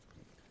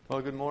Well,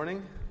 good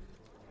morning.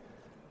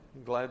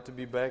 I'm glad to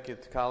be back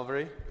at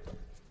Calvary.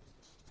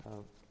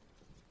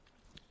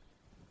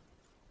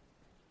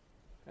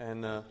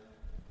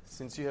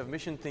 Since you have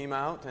mission theme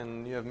out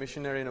and you have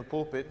missionary in a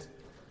pulpit,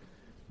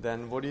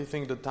 then what do you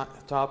think the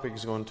topic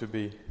is going to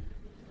be?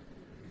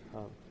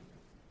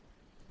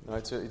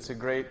 It's a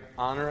great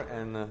honor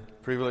and a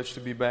privilege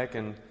to be back,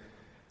 and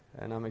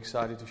I'm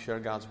excited to share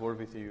God's Word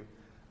with you.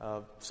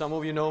 Some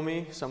of you know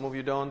me, some of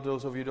you don't.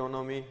 Those of you who don't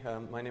know me,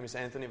 my name is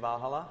Anthony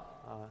Valhalla.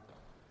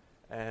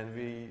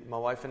 And my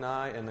wife and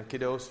I and the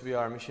kiddos, we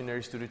are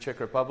missionaries to the Czech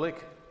Republic.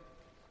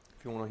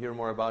 If you want to hear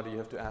more about it, you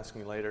have to ask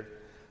me later.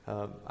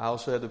 I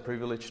also had the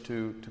privilege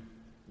to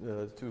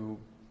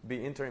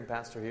be interim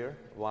pastor here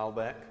a while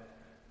back,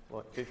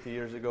 50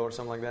 years ago or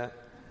something like that.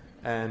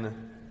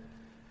 And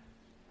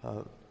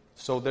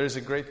so there's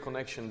a great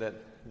connection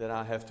that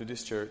I have to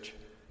this church.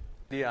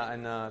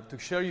 To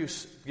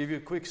give you a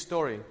quick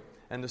story,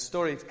 and the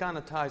story kind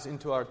of ties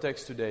into our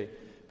text today,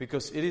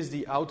 because it is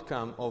the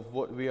outcome of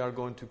what we are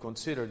going to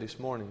consider this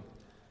morning.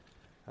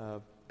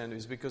 And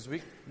it's because a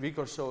week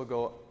or so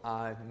ago,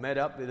 I met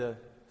up with a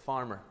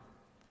farmer.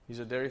 He's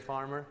a dairy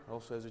farmer,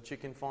 also has a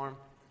chicken farm.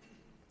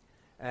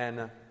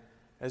 And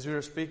as we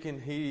were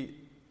speaking, he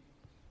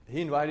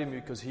invited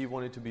me because he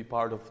wanted to be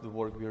part of the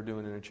work we are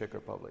doing in the Czech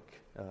Republic.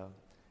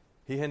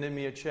 He handed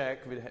me a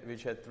check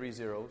which had 3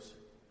 zeros,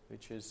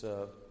 which is,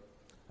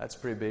 that's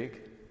pretty big.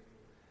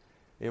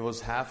 It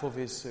was half of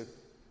his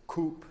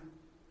coop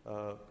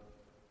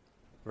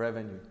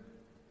revenue.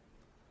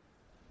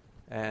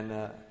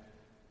 And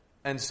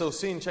so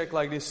seeing check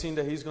like this, seeing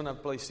that he's going to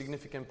play a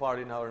significant part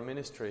in our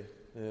ministry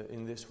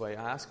in this way,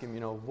 I asked him,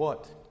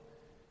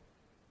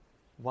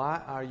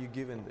 why are you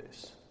giving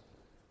this?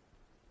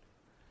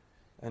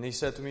 And he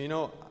said to me,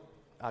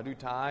 I do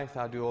tithe,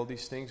 I do all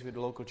these things with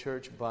the local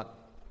church, but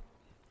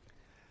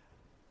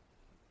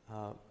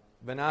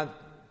when I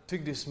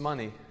took this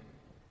money,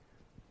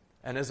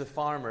 and as a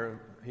farmer,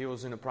 he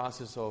was in the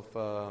process of,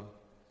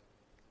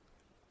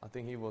 I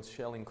think he was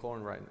shelling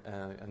corn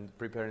and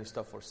preparing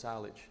stuff for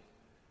silage.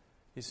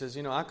 He says,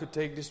 I could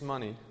take this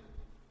money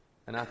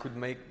and I could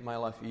make my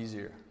life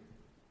easier.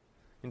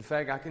 In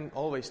fact, I can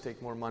always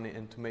take more money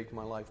and to make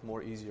my life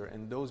more easier.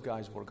 And those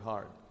guys work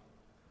hard.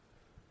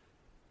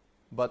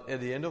 But at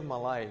the end of my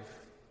life,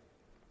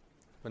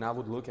 when I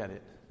would look at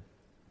it,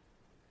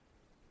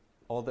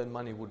 all that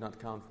money would not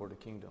count for the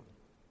kingdom.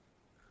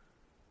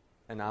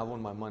 And I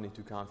want my money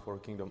to count for a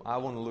kingdom. I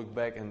want to look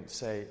back and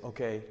say,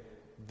 okay,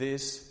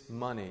 this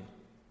money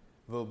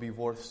will be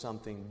worth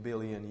something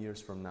billion years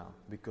from now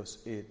because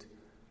it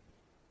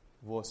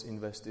was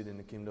invested in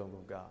the kingdom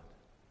of God.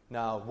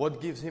 Now, what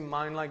gives him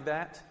mind like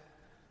that?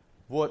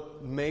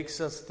 What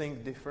makes us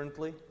think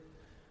differently?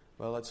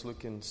 Well, let's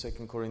look in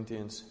 2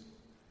 Corinthians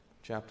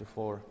chapter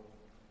 4.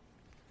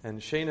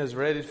 And Shane has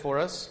read it for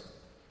us.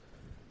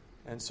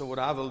 And so what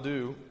I will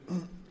do,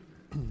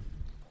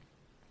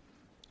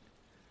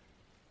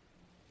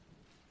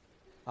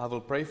 I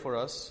will pray for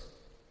us,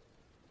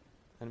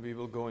 and we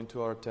will go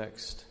into our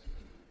text.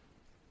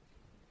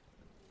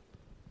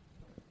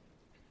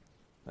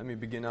 Let me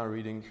begin our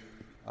reading,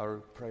 our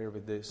prayer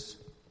with this.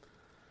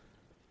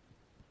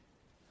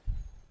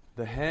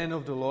 The hand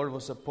of the Lord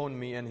was upon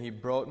me, and He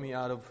brought me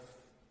out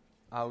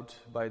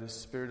by the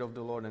Spirit of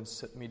the Lord and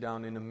set me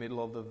down in the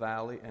middle of the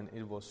valley, and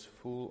it was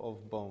full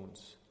of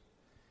bones.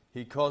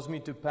 He caused me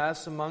to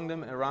pass among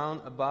them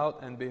around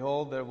about, and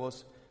behold,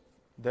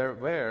 there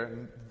were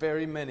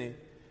very many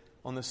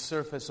on the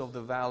surface of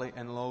the valley,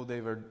 and lo,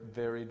 they were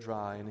very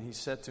dry. And He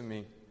said to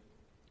me,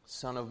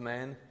 Son of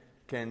man,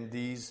 can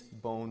these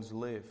bones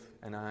live?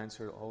 And I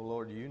answered, O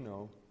Lord, you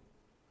know.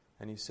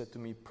 And He said to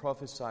me,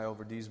 Prophesy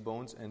over these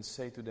bones, and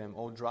say to them,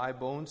 O dry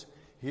bones,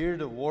 hear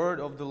the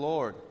word of the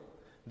Lord.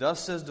 Thus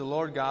says the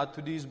Lord God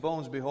to these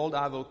bones, Behold,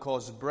 I will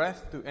cause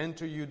breath to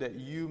enter you, that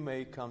you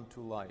may come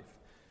to life.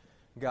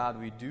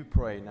 God, we do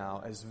pray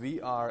now, as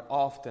we are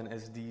often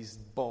as these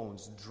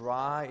bones,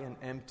 dry and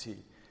empty,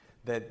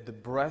 that the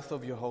breath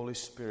of your Holy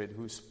Spirit,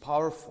 who is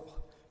powerful,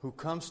 who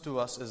comes to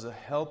us as a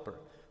helper,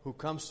 who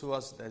comes to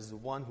us as the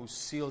one who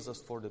seals us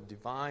for the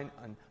divine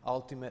and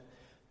ultimate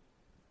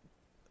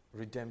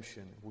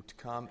redemption, would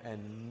come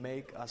and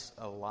make us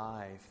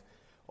alive.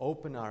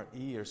 Open our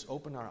ears,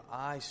 open our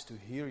eyes to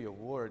hear your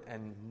word,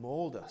 and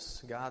mold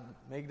us. God,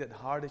 make that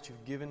heart that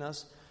you've given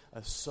us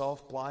a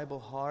soft, pliable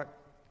heart.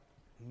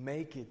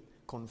 Make it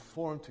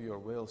conform to your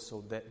will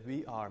so that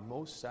we are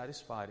most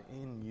satisfied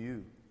in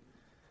you.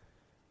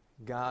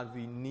 God,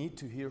 we need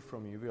to hear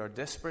from you. We are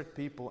desperate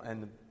people,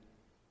 and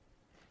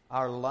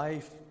our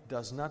life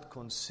does not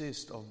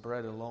consist of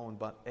bread alone,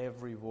 but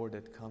every word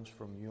that comes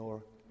from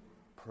your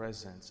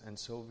presence. And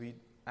so we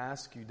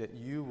ask you that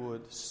you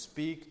would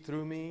speak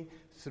through me,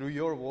 through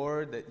your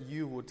word, that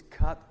you would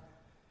cut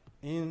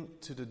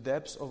into the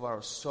depths of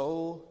our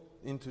soul,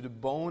 into the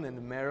bone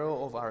and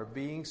marrow of our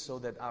being, so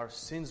that our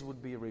sins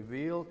would be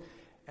revealed,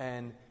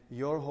 and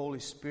your Holy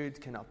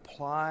Spirit can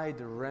apply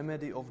the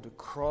remedy of the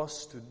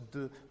cross to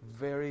the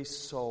very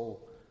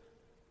soul.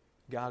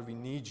 God, we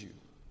need you.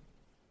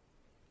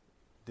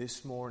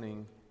 This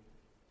morning,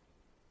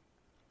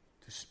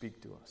 to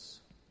speak to us.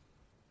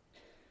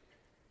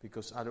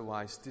 Because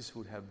otherwise, this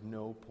would have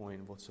no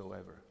point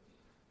whatsoever.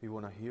 We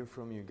want to hear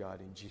from you, God,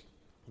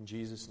 in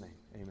Jesus' name.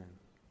 Amen.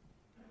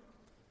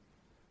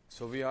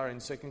 So we are in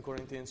 2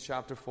 Corinthians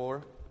chapter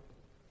 4.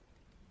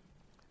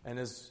 And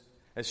as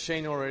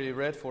Shane already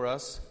read for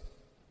us,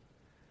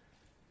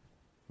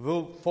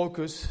 we'll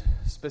focus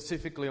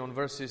specifically on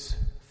verses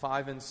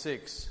 5 and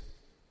 6.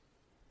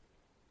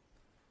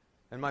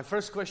 And my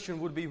first question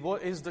would be,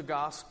 what is the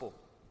gospel?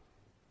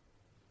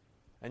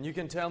 And you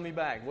can tell me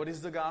back, what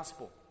is the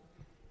gospel?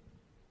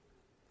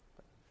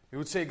 You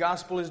would say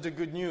gospel is the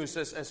good news.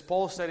 As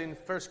Paul said in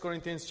 1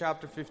 Corinthians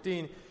chapter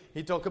 15,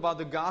 he talked about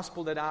the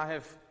gospel that I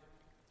have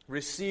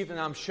received and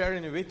I'm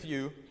sharing it with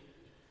you.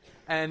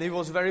 And it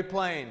was very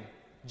plain.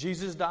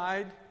 Jesus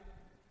died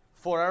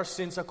for our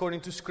sins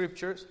according to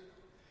Scriptures.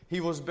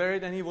 He was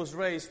buried and He was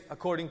raised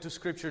according to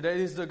Scripture. That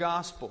is the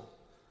gospel.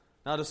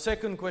 Now the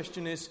second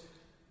question is,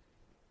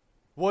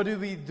 what do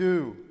we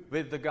do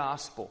with the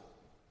gospel?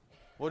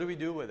 What do we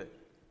do with it?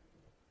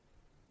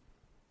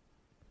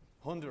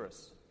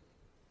 Honduras,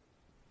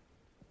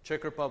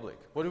 Czech Republic.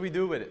 What do we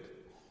do with it?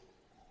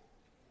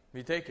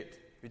 We take it.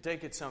 We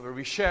take it somewhere.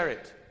 We share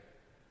it.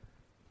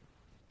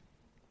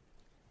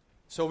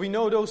 So we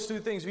know those two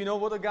things. We know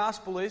what the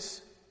gospel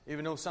is,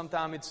 even though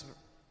sometimes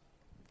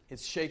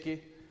it's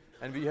shaky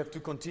and we have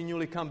to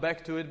continually come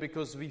back to it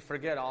because we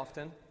forget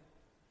often.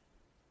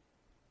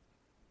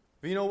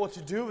 We know what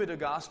to do with the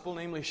gospel,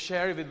 namely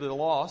share it with the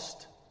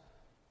lost.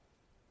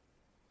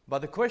 But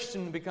the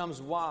question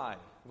becomes why?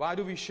 Why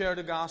do we share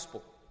the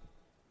gospel?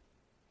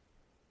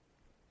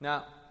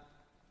 Now,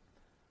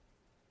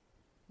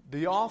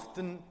 the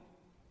often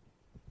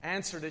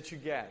answer that you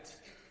get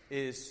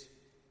is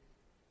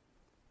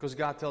because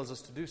God tells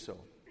us to do so.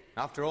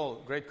 After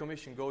all, Great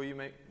Commission, go ye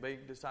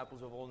make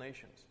disciples of all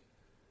nations.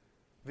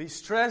 We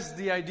stress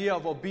the idea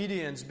of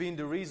obedience being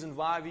the reason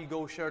why we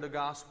go share the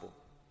gospel.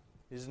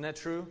 Isn't that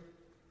true?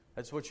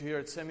 That's what you hear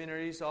at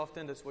seminaries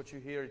often. That's what you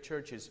hear at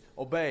churches.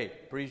 Obey,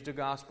 preach the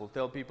gospel,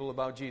 tell people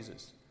about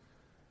Jesus.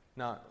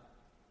 Now,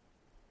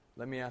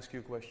 let me ask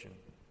you a question.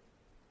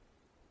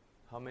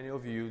 How many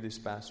of you this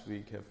past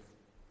week have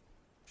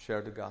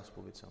shared the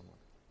gospel with someone?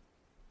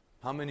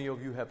 How many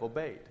of you have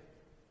obeyed?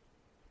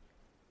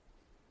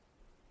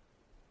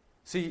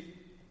 See,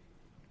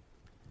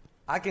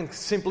 I can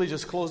simply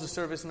just close the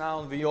service now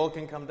and we all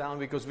can come down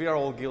because we are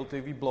all guilty.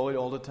 We blow it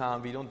all the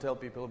time. We don't tell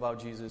people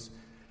about Jesus.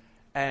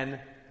 And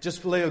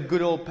just lay a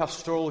good old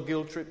pastoral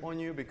guilt trip on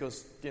you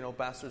because,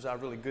 pastors are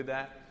really good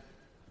at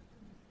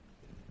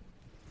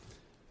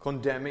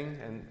condemning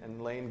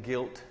and laying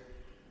guilt.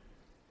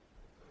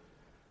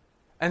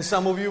 And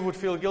some of you would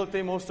feel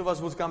guilty. Most of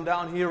us would come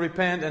down here,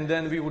 repent, and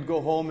then we would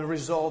go home and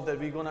resolve that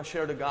we're going to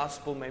share the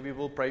gospel. Maybe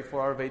we'll pray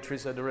for our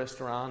waitress at the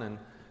restaurant, and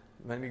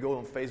when we go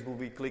on Facebook,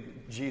 we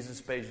click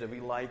Jesus page that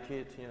we like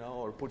it,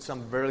 or put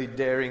some very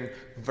daring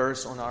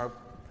verse on our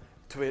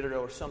Twitter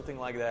or something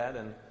like that,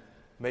 and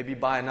maybe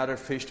buy another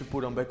fish to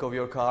put on the back of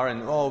your car,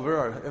 and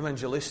we're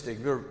evangelistic.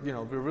 We're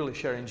really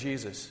sharing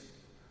Jesus.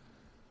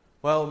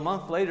 Well, a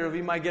month later,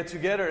 we might get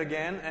together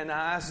again and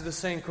ask the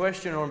same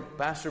question, or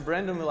Pastor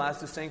Brendan will ask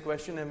the same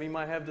question, and we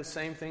might have the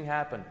same thing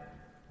happen.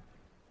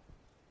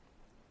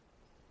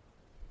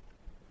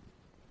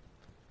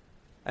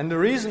 And the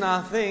reason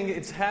I think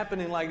it's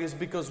happening like this is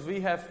because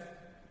we have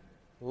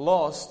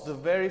lost the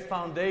very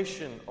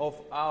foundation of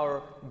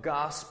our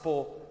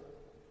gospel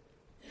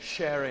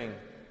sharing.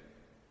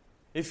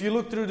 If you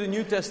look through the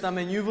New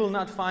Testament, you will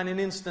not find an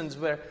instance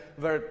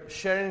where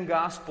sharing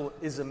gospel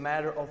is a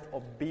matter of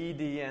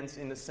obedience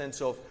in the sense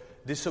of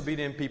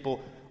disobedient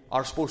people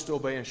are supposed to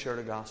obey and share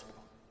the gospel.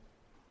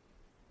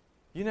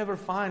 You never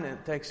find a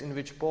text in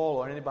which Paul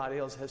or anybody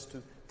else has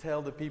to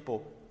tell the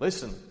people,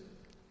 listen,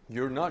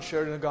 you're not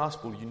sharing the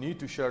gospel. You need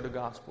to share the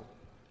gospel.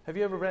 Have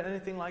you ever read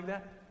anything like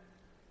that?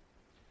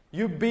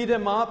 You beat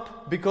them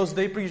up because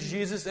they preach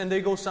Jesus and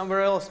they go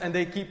somewhere else and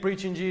they keep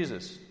preaching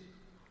Jesus.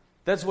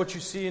 That's what you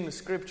see in the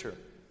Scripture.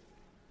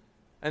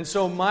 And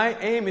so my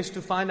aim is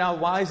to find out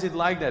why is it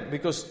like that.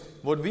 Because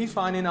what we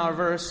find in our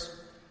verse,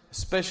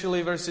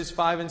 especially verses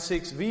 5 and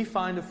 6, we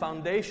find the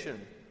foundation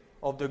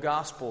of the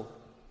gospel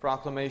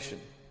proclamation.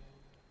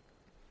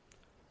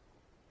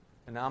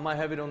 And now I might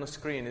have it on the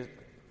screen.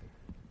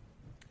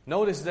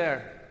 Notice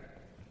there,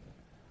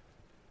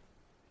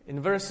 in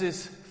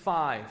verses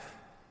 5,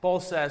 Paul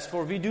says,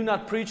 "For we do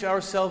not preach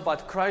ourselves,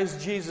 but Christ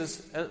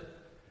Jesus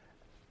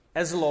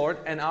as Lord,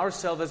 and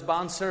ourselves as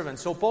bondservants."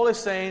 So Paul is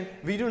saying,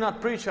 we do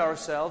not preach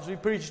ourselves, we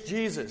preach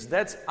Jesus.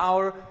 That's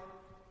our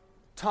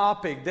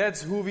topic.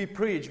 That's who we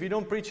preach. We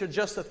don't preach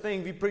just a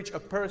thing, we preach a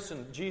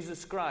person,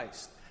 Jesus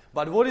Christ.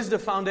 But what is the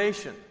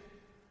foundation?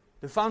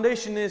 The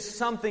foundation is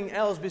something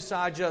else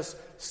besides just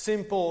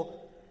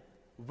simple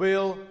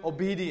will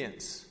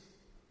obedience.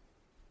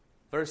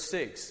 Verse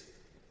 6.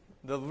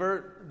 The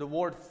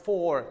word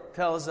 "for"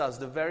 tells us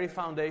the very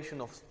foundation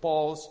of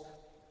Paul's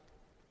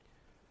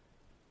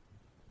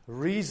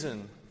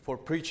reason for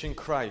preaching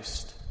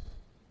Christ.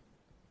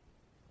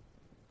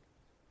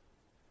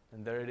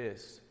 And there it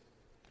is.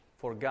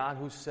 For God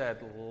who said,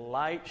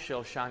 light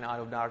shall shine out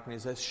of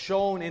darkness, has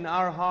shone in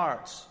our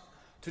hearts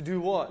to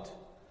do what?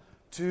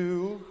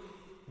 To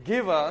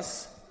give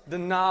us the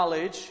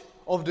knowledge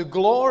of the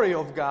glory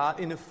of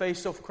God in the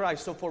face of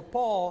Christ. So for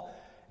Paul,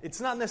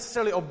 it's not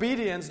necessarily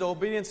obedience. The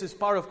obedience is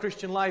part of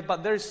Christian life,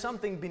 but there is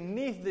something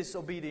beneath this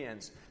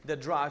obedience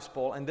that drives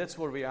Paul, and that's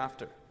what we're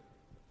after.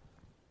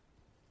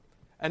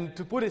 And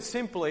to put it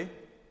simply,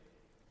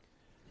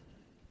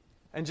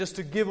 and just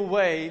to give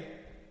away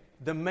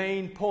the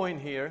main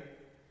point here,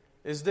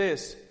 is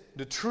this: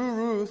 the true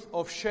root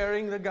of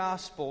sharing the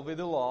gospel with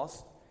the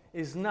lost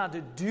is not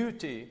a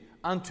duty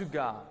unto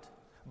God,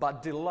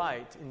 but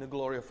delight in the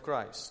glory of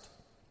Christ.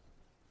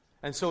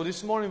 And so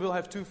this morning we'll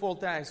have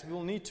twofold tasks.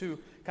 We'll need to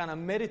kind of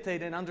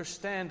meditate and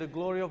understand the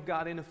glory of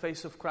God in the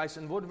face of Christ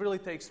and what really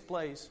takes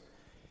place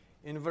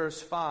in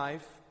verse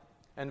 5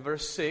 and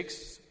verse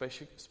 6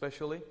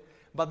 especially.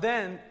 But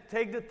then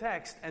take the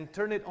text and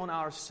turn it on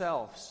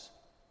ourselves.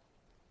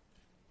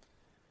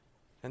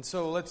 And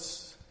so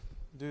let's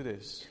do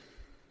this.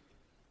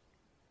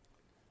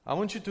 I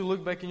want you to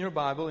look back in your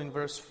Bible in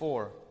verse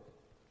 4.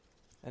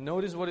 And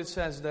notice what it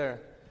says there.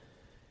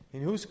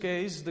 In whose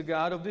case the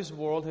God of this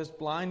world has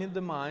blinded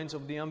the minds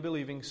of the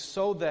unbelieving,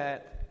 so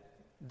that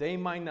they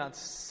might not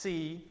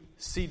see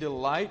the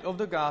light of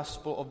the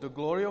gospel of the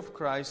glory of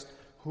Christ,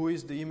 who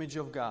is the image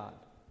of God.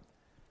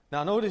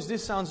 Now notice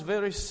this sounds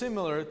very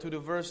similar to the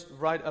verse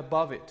right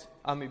above it,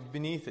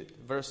 beneath it,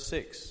 verse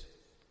 6.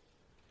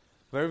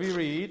 Where we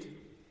read,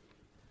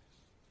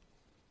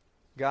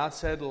 God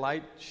said,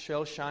 light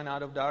shall shine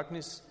out of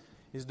darkness,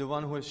 is the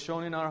one who has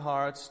shone in our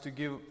hearts to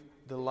give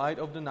the light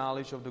of the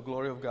knowledge of the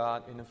glory of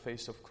God in the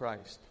face of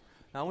Christ.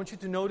 Now I want you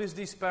to notice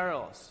these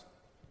parallels.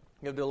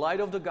 You have the light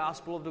of the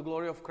gospel of the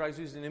glory of Christ,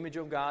 who is the image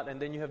of God,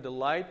 and then you have the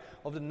light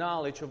of the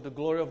knowledge of the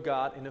glory of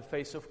God in the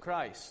face of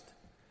Christ.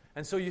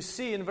 And so you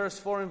see in verse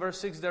 4 and verse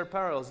 6 there are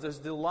parallels. There's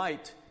the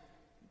light,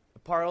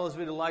 parallels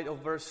with the light of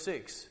verse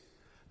 6.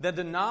 That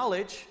the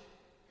knowledge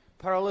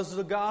parallels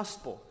the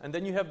gospel. And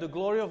then you have the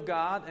glory of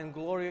God and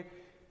glory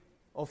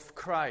of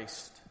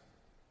Christ.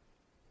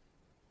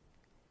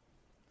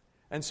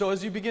 And so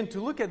as you begin to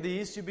look at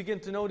these, you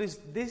begin to notice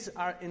these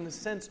are in the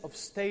sense of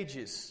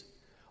stages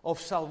of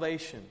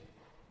salvation.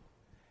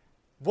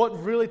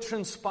 What really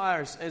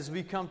transpires as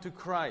we come to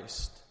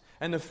Christ.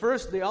 And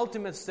the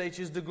ultimate stage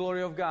is the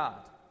glory of God.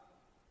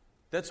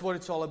 That's what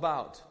it's all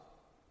about.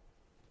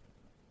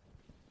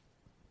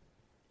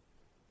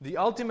 The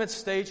ultimate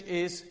stage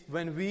is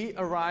when we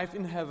arrive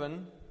in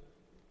heaven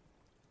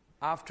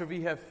after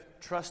we have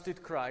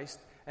trusted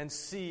Christ and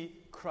see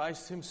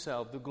Christ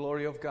Himself, the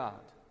glory of God.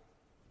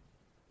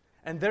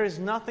 And there is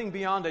nothing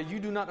beyond that. You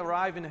do not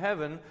arrive in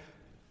heaven,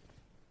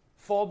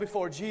 fall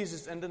before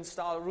Jesus, and then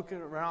start looking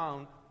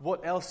around,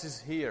 what else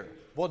is here?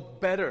 What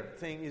better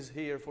thing is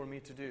here for me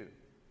to do?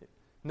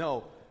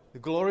 No, the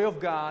glory of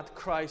God,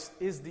 Christ,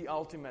 is the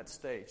ultimate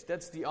stage.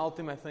 That's the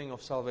ultimate thing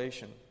of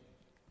salvation.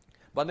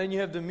 But then you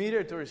have the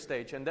mediatory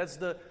stage, and that's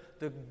the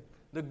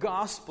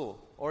gospel,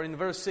 or in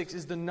verse 6,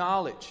 is the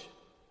knowledge.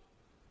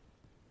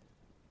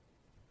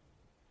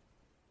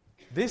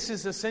 This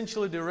is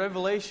essentially the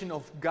revelation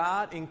of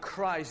God in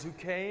Christ, who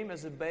came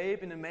as a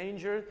babe in a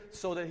manger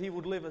so that He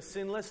would live a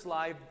sinless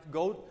life,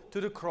 go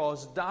to the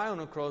cross, die on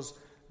the cross,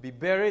 be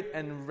buried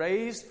and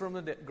raised from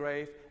the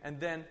grave, and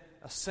then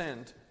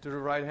ascend to the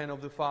right hand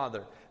of the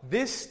Father.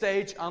 This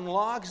stage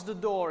unlocks the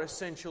door,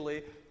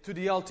 essentially, to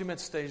the ultimate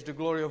stage, the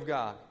glory of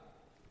God.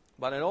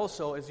 But it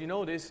also, as you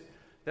notice,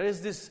 there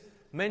is this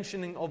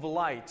mentioning of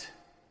light,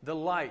 the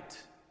light.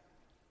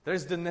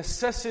 There's the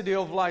necessity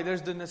of light.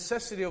 There's the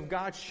necessity of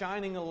God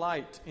shining a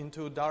light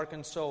into a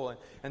darkened soul.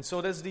 And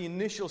so that's the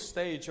initial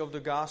stage of the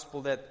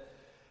gospel, that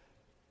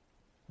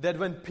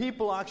when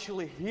people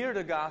actually hear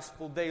the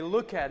gospel, they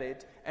look at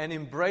it and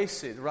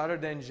embrace it rather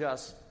than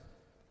just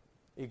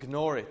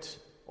ignore it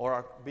or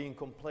are being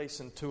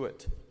complacent to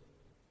it.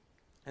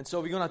 And so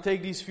we're going to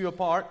take these few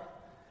apart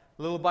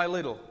little by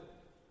little.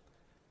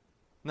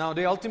 Now,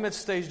 the ultimate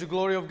stage, the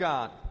glory of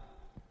God.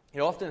 It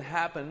often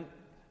happens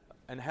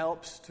and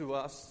helps to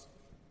us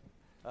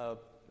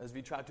as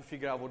we try to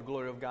figure out what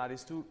glory of God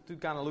is, to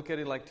kind of look at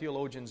it like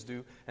theologians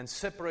do and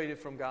separate it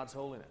from God's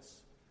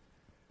holiness.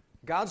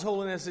 God's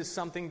holiness is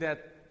something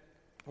that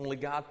only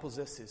God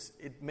possesses.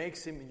 It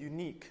makes Him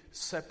unique,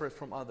 separate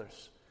from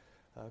others,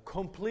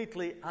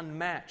 completely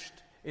unmatched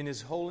in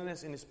His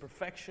holiness, in His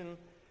perfection,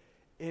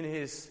 in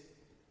His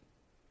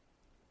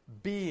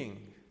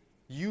being.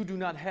 You do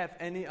not have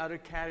any other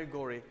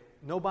category.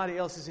 Nobody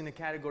else is in a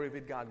category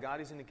with God.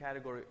 God is in a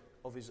category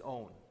of His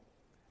own.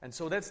 And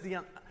so that's the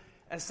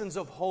essence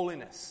of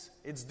holiness.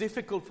 It's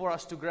difficult for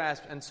us to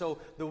grasp. And so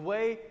the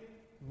way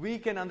we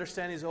can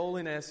understand His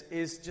holiness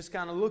is just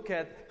kind of look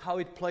at how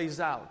it plays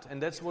out.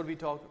 And that's what we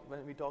talk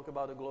when we talk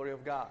about the glory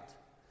of God.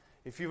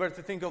 If you were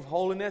to think of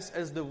holiness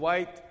as the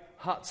white,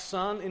 hot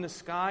sun in the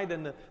sky,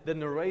 then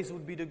the rays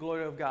would be the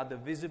glory of God, the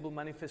visible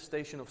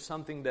manifestation of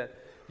something that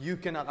you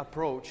cannot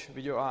approach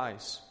with your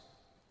eyes.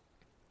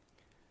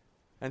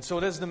 And so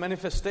that's the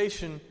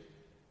manifestation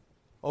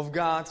of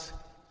God's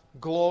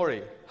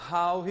glory,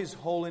 how His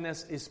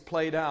holiness is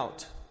played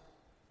out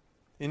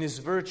in His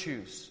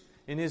virtues,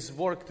 in His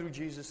work through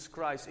Jesus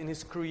Christ, in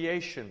His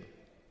creation.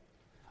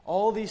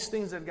 All these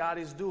things that God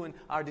is doing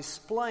are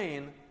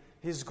displaying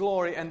His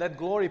glory, and that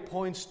glory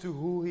points to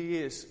who He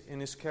is in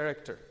His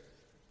character.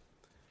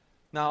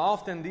 Now,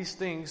 often these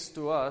things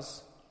to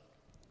us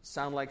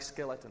sound like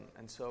skeleton,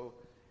 and so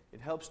it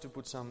helps to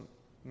put some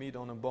meat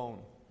on a bone.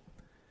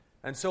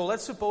 And so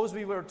let's suppose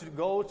we were to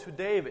go to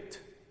David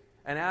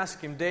and ask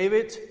him,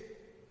 David,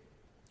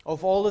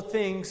 of all the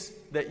things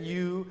that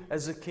you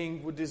as a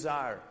king would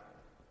desire,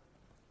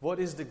 what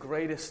is the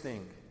greatest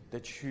thing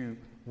that you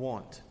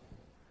want?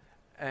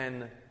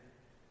 And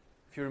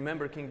if you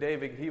remember King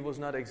David, he was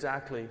not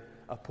exactly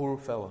a poor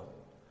fellow.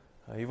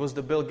 He was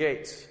the Bill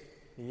Gates.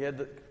 He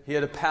had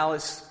a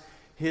palace.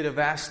 He had a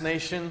vast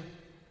nation.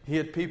 He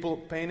had people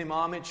paying him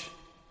homage.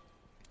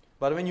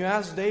 But when you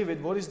ask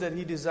David, what is that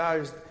he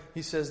desires?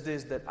 He says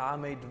this, that I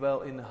may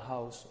dwell in the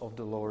house of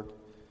the Lord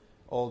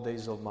all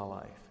days of my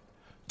life.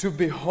 To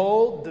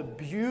behold the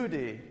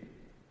beauty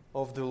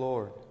of the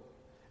Lord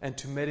and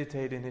to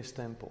meditate in His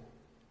temple.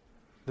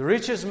 The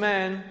richest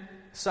man,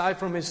 aside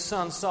from his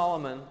son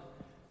Solomon,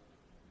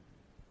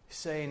 is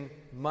saying,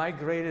 my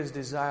greatest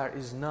desire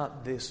is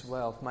not this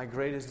wealth. My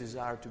greatest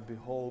desire to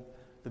behold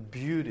the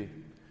beauty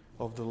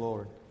of the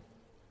Lord.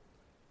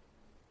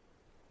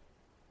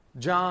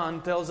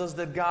 John tells us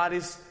that God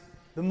is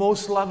the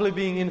most lovely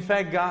being. In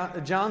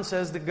fact, John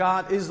says that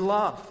God is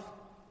love.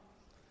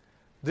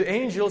 The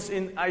angels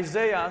in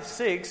Isaiah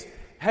 6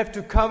 have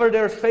to cover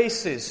their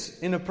faces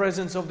in the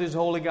presence of this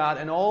holy God,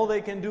 and all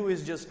they can do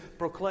is just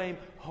proclaim,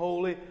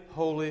 holy,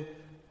 holy,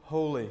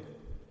 holy.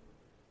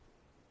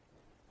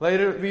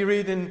 Later we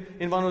read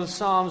in one of the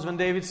Psalms when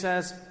David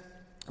says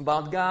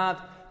about God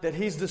that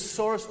He's the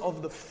source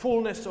of the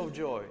fullness of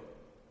joy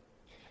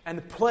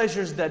and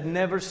pleasures that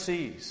never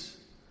cease.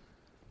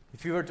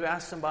 If you were to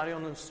ask somebody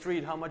on the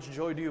street, how much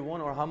joy do you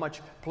want or how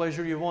much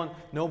pleasure you want,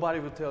 nobody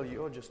would tell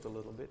you, oh, just a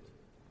little bit.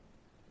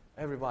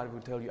 Everybody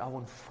would tell you, I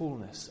want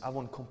fullness. I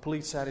want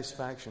complete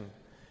satisfaction.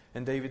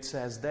 And David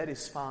says that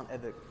is found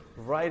at the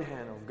right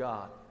hand of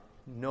God,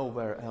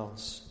 nowhere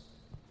else.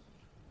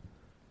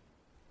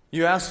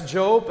 You ask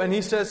Job and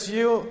he says to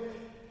you,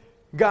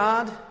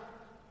 God,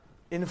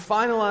 in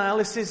final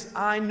analysis,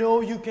 I know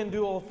you can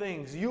do all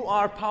things. You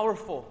are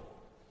powerful.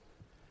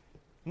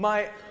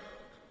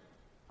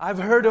 I've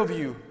heard of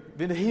you,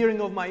 been the hearing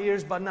of my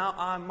ears, but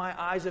now my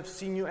eyes have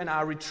seen you, and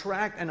I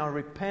retract and I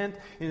repent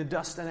in the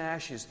dust and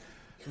ashes.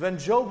 When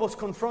Job was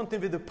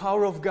confronted with the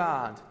power of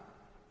God,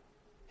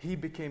 he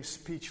became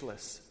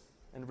speechless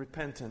and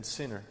repentant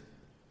sinner.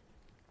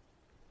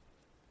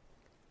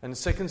 And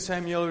in 2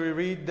 Samuel we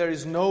read, there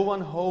is no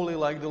one holy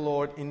like the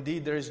Lord.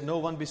 Indeed, there is no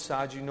one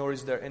beside you, nor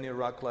is there any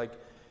rock like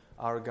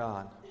our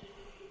God.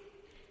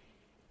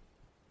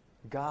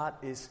 God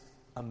is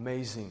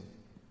amazing.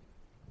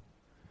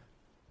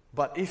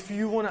 But if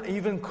you want an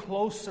even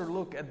closer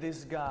look at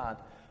this God,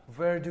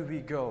 where do we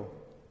go?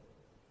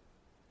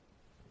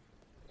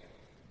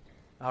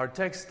 Our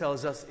text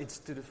tells us it's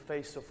to the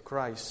face of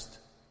Christ.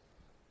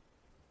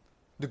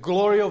 The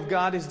glory of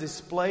God is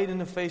displayed in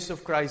the face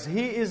of Christ.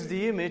 He is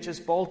the image, as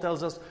Paul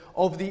tells us,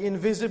 of the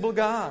invisible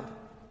God,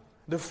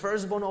 the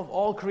firstborn of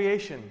all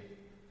creation.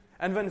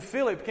 And when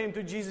Philip came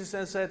to Jesus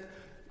and said,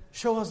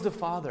 show us the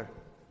Father.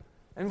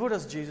 And what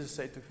does Jesus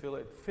say to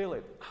Philip?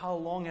 Philip, how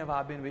long have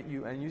I been with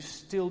you and you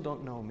still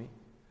don't know me?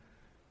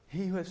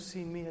 He who has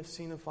seen me has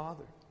seen the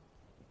Father.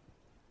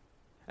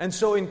 And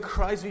so in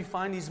Christ we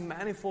find these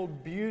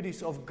manifold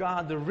beauties of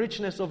God, the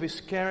richness of His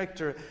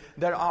character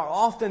that are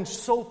often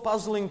so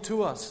puzzling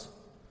to us.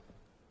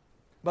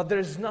 But there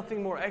is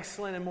nothing more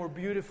excellent and more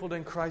beautiful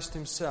than Christ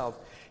Himself.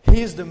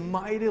 He is the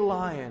mighty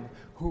lion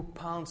who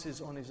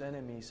pounces on His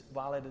enemies,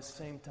 while at the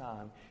same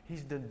time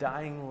He's the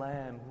dying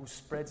lamb who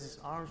spreads His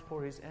arms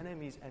for His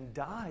enemies and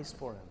dies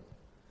for them.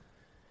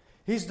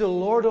 He's the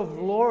Lord of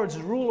lords,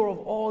 ruler of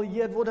all,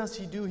 yet what does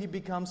He do? He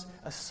becomes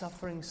a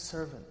suffering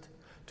servant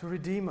to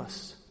redeem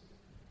us.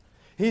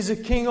 He's a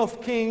King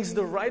of kings,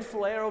 the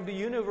rightful heir of the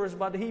universe,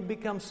 but He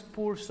becomes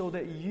poor so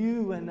that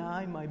you and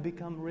I might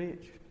become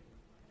rich.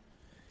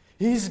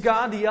 He's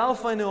God, the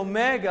Alpha and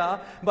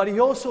Omega, but He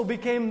also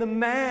became the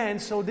man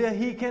so that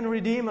He can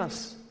redeem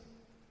us.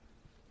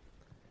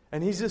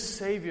 And He's a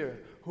Savior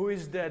who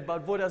is dead.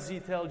 But what does He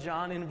tell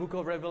John in the book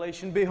of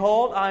Revelation?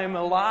 Behold, I am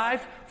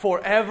alive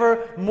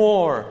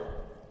forevermore.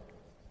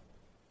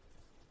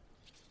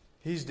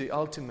 He's the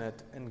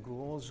ultimate and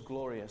most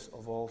glorious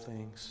of all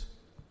things.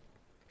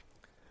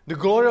 The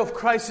glory of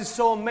Christ is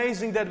so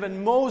amazing that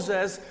when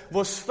Moses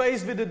was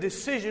faced with the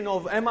decision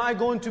of, am I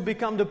going to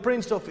become the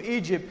prince of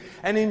Egypt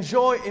and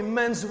enjoy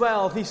immense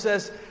wealth? He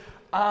says,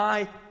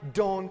 I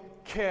don't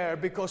care,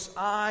 because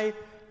I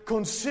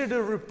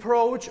consider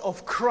reproach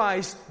of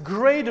Christ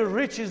greater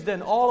riches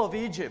than all of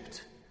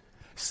Egypt.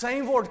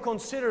 Same word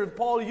consider,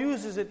 Paul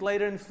uses it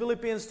later in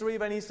Philippians 3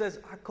 when he says,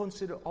 I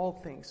consider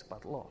all things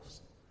but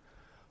loss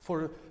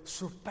for the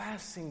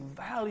surpassing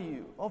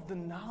value of the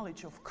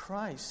knowledge of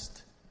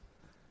Christ.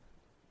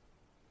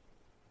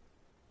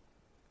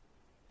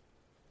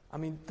 I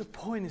mean, the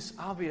point is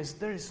obvious.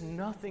 There is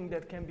nothing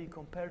that can be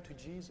compared to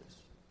Jesus.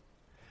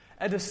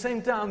 At the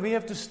same time, we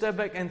have to step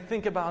back and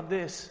think about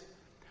this.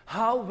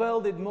 How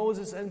well did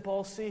Moses and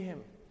Paul see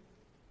him?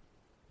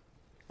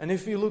 And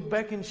if you look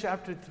back in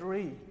chapter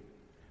 3,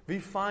 we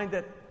find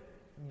that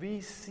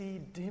we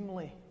see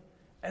dimly,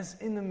 as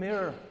in a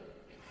mirror.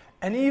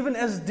 And even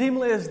as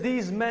dimly as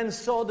these men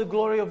saw the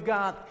glory of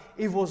God,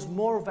 it was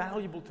more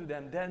valuable to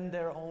them than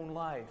their own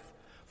life.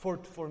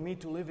 For me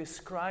to live is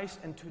Christ,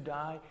 and to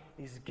die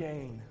is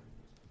gain,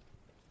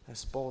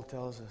 as Paul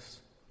tells us.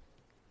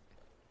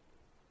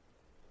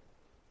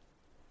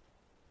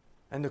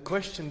 And the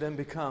question then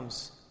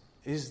becomes,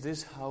 is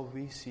this how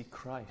we see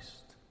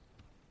Christ?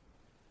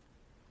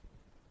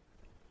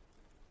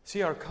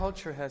 See, our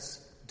culture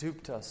has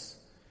duped us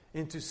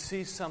into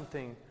see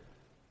something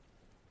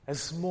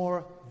as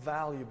more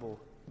valuable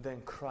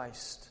than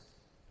Christ.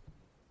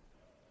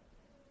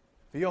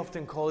 We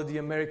often call it the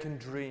American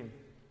dream,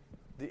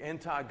 the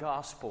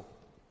anti-gospel,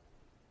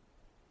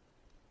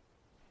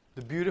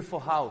 the beautiful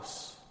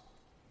house,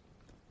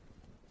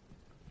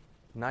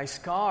 nice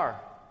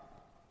car.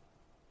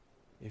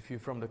 If you're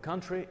from the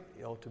country,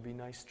 it ought to be a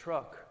nice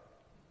truck.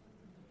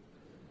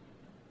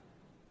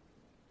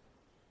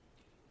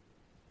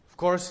 Of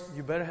course,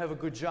 you better have a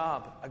good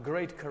job, a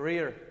great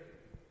career.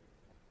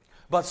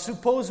 But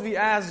suppose we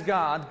ask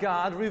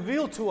God,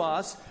 reveal to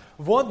us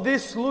what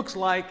this looks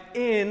like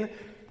in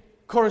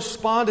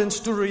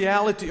correspondence to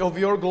reality of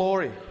your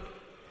glory.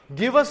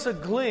 Give us a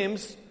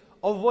glimpse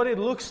of what it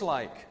looks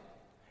like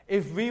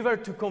if we were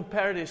to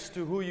compare this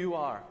to who you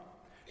are.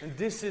 And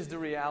this is the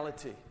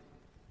reality.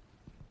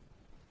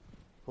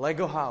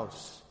 Lego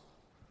house,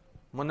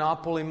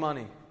 Monopoly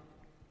money,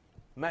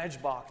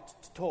 Matchbox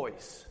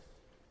toys.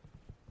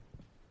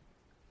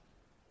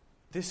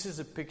 This is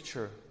a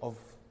picture of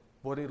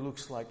what it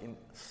looks like in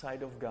the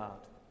sight of God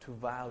to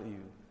value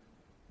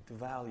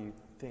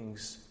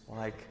things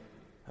like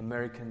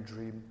American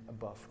dream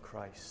above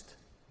Christ.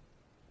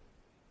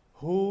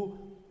 Who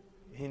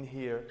in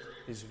here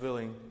is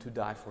willing to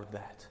die for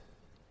that?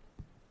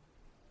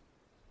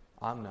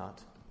 I'm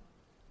not.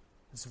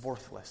 It's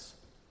worthless.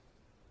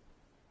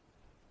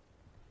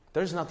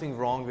 There's nothing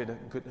wrong with a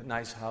good,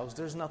 nice house.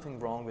 There's nothing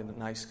wrong with a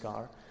nice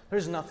car.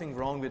 There's nothing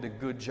wrong with a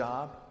good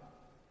job.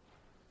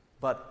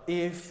 But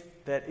if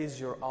that is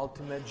your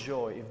ultimate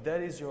joy, if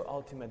that is your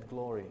ultimate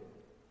glory,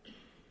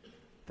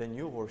 then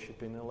you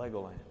worship in a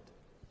Legoland.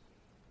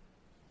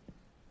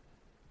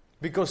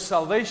 Because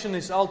salvation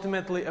is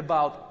ultimately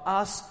about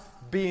us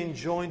being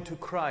joined to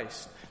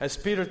Christ. As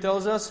Peter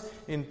tells us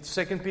in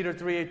 2 Peter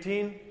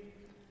 3:18,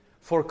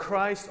 for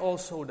Christ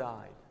also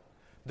died,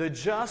 the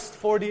just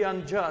for the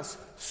unjust,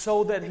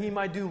 so that He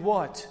might do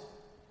what?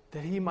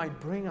 That He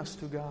might bring us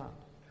to God.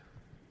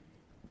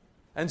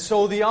 And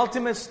so the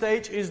ultimate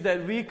stage is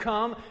that we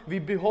come, we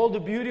behold the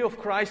beauty of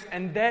Christ,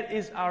 and that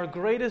is our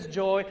greatest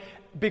joy,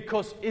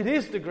 because it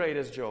is the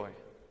greatest joy.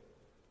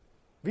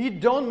 We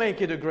don't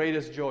make it the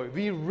greatest joy.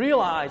 We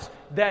realize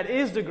that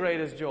is the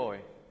greatest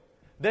joy.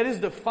 That is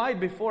the fight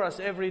before us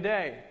every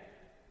day.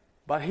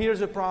 But here's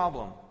the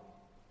problem.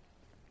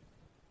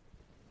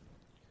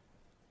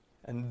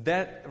 And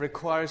that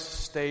requires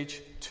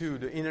stage 2,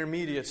 the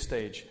intermediate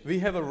stage. We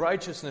have a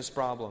righteousness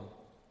problem.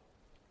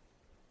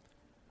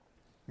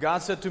 God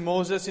said to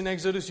Moses in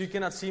Exodus, you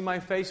cannot see my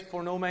face,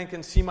 for no man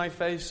can see my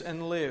face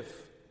and live.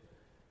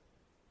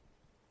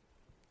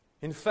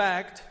 In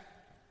fact,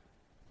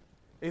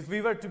 if we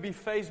were to be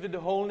faced with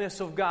the holiness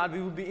of God,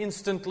 we would be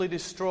instantly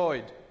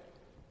destroyed.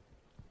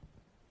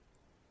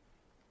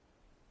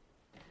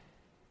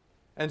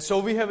 And so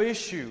we have an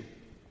issue.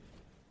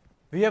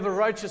 We have a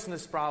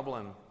righteousness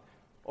problem.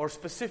 Or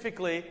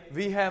specifically,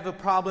 we have a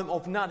problem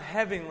of not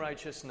having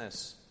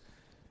righteousness.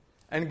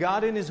 And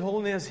God in His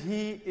holiness,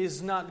 He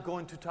is not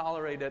going to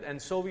tolerate it. And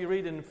so we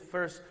read in the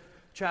first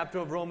chapter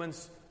of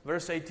Romans,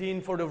 verse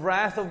 18, for the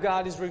wrath of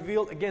God is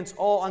revealed against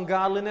all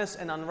ungodliness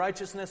and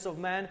unrighteousness of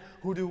man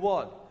who do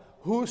what?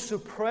 Who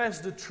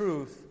suppress the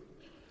truth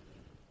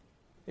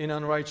in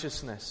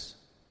unrighteousness.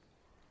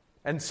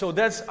 And so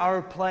that's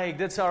our plague,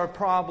 that's our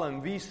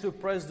problem. We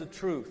suppress the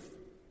truth.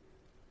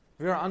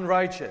 We are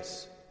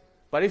unrighteous.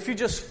 But if you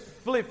just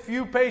flip a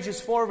few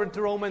pages forward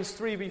to Romans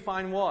 3, we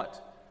find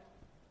what?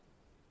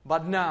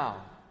 But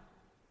now,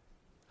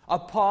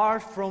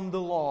 apart from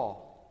the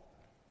law,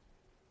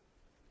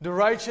 the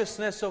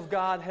righteousness of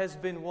God has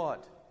been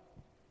what?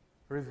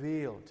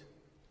 Revealed.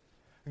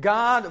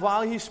 God,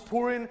 while He's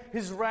pouring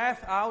His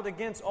wrath out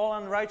against all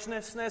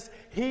unrighteousness,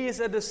 He is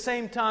at the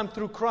same time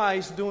through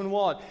Christ doing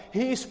what?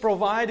 He is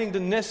providing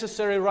the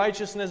necessary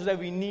righteousness that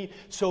we need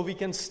so we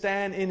can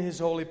stand in His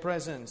holy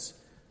presence.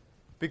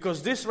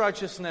 Because this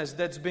righteousness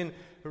that's been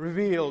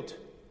revealed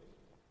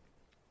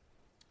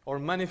or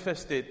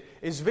manifested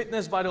is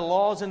witnessed by the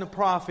laws and the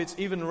prophets,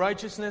 even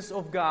righteousness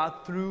of God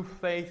through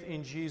faith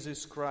in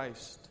Jesus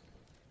Christ.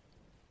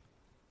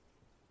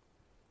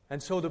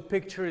 And so the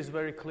picture is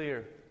very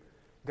clear.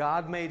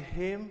 God made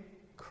Him,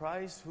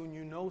 Christ, who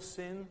knew no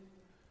sin,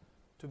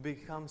 to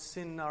become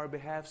sin in our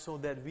behalf so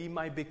that we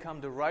might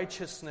become the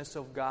righteousness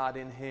of God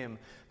in Him.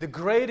 The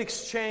great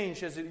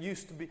exchange, as it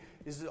used to be,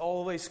 is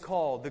always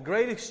called. The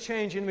great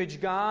exchange in which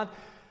God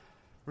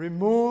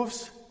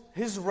removes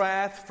His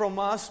wrath from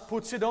us,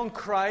 puts it on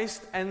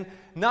Christ, and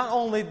not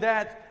only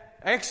that,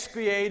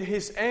 expiate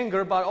His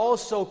anger, but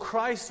also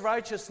Christ's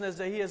righteousness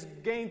that He has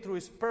gained through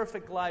His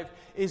perfect life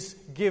is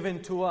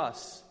given to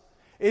us.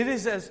 It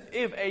is as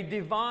if a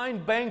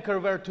divine banker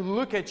were to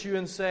look at you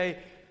and say,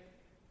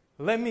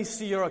 "Let me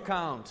see your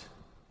account."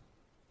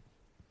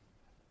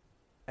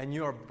 And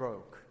you're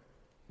broke.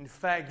 In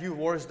fact, you're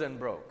worse than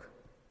broke.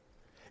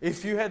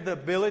 If you had the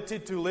ability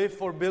to live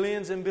for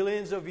billions and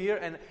billions of years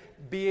and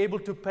be able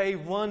to pay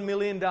 $1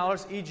 million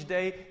each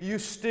day, you're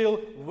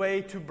still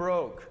way too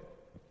broke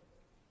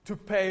to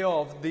pay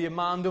off the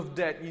amount of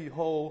debt you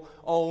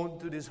owe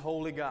to this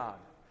holy God.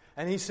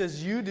 And He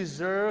says, you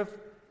deserve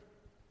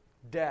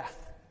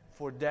death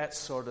for that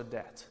sort of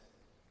debt.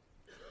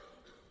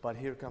 But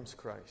here comes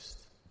Christ,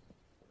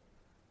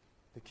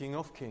 the King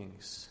of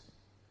Kings,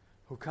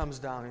 who comes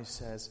down and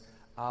says,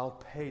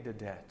 I'll pay the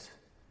debt.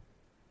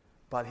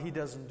 But He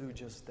doesn't do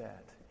just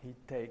that. He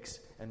takes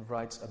and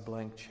writes a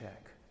blank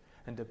check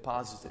and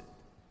deposits it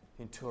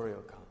into your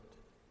account.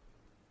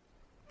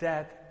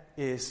 That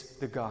is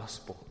the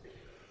gospel.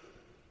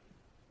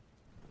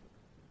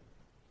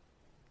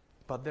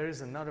 But there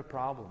is another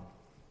problem.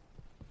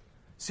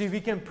 See, we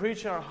can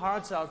preach our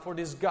hearts out for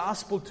this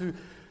gospel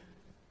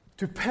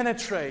to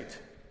penetrate,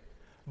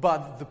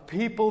 but the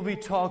people we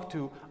talk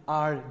to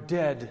are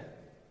dead.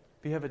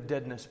 We have a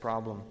deadness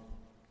problem.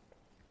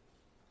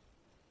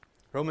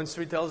 Romans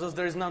 3 tells us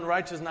there is none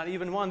righteous, not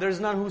even one. There is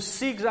none who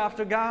seeks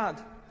after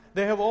God.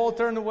 They have all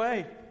turned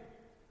away.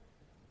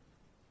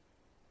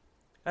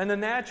 And the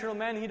natural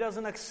man, he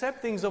doesn't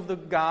accept things of the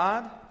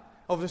God,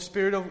 of the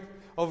Spirit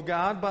of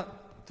God,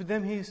 but to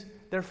them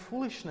they're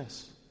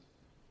foolishness.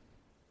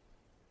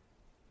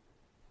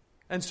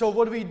 And so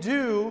what we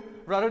do,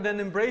 rather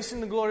than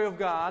embracing the glory of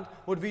God,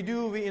 what we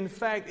do, we in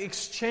fact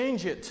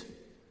exchange it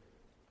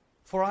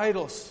for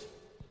idols.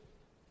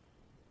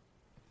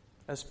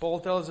 As Paul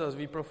tells us,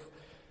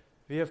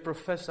 we have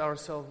professed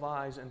ourselves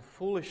wise and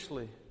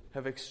foolishly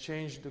have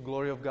exchanged the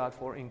glory of God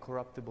for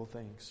incorruptible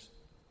things.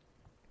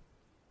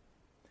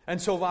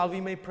 And so while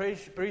we may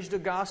preach the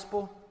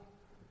gospel,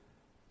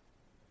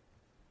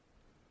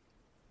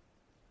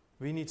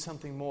 we need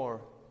something more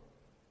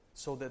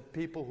so that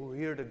people who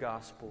hear the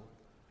gospel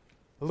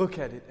look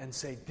at it and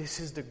say, this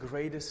is the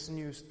greatest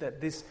news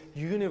that this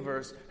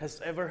universe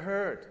has ever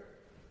heard.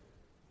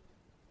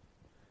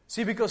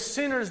 See, because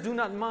sinners do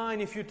not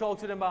mind if you talk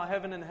to them about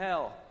heaven and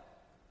hell.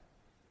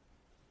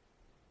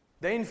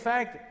 They, in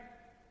fact,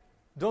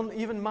 don't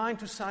even mind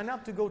to sign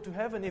up to go to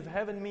heaven if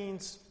heaven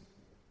means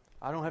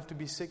I don't have to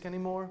be sick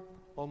anymore.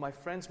 All my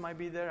friends might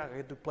be there. I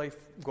get to play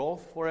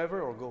golf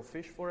forever or go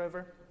fish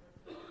forever.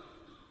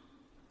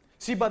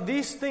 See, but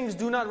these things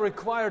do not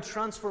require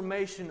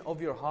transformation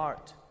of your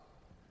heart.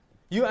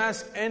 You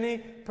ask any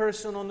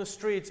person on the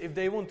streets if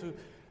they want to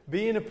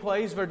be in a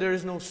place where there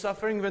is no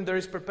suffering, when there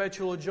is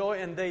perpetual joy,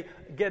 and they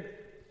get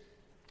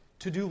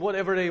to do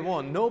whatever they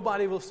want.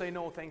 Nobody will say,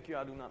 no, thank you,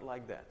 I do not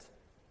like that.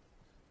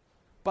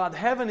 But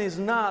heaven is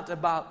not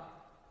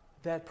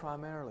about that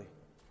primarily.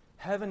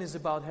 Heaven is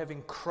about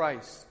having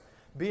Christ,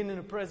 being in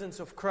the presence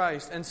of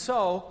Christ. And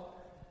so,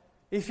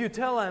 if you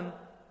tell them,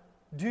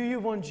 do you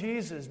want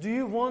Jesus? Do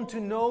you want to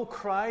know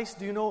Christ?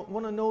 Do you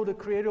want to know the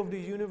Creator of the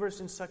universe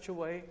in such a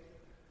way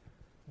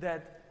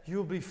that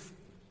you'll be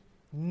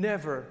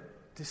never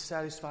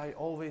dissatisfied,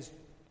 always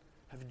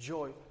have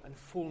joy and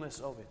fullness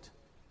of it?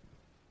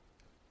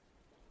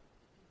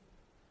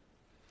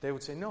 They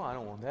would say, no, I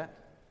don't want that.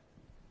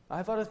 I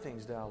have other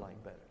things that I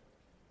like better.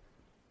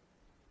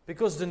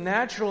 Because the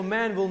natural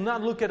man will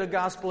not look at the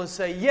gospel and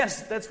say,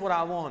 yes, that's what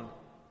I want.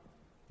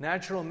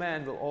 Natural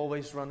man will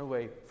always run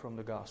away from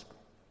the gospel.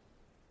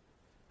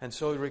 And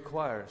so it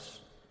requires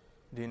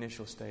the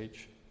initial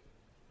stage.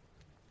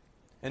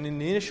 And in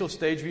the initial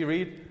stage we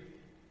read,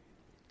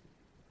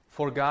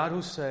 for God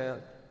who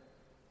said,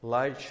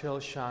 light shall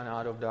shine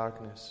out of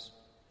darkness.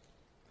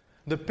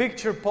 The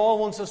picture Paul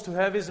wants us to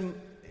have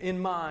in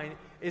mind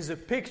is a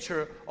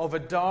picture of a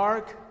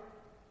dark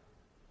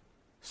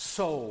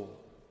soul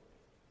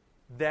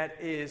that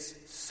is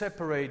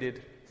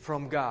separated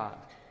from God.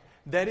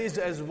 That is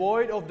as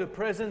void of the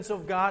presence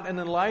of God and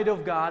the light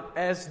of God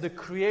as the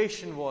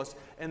creation was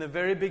in the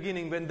very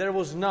beginning when there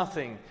was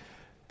nothing.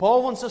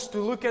 Paul wants us to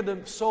look at the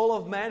soul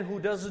of man who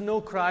doesn't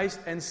know Christ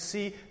and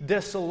see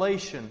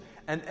desolation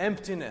and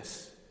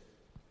emptiness.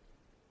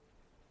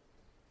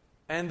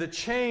 And the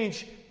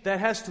change that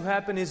has to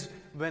happen is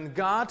when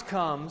God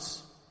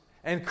comes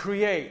and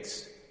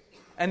creates.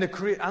 And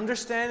the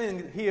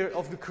understanding here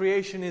of the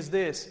creation is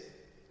this.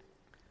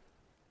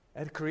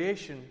 At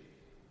creation,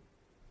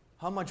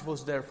 how much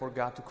was there for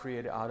God to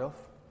create out of?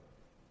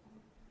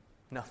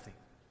 Nothing.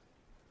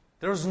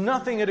 There was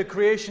nothing at the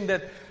creation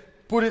that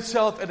put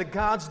itself at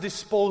God's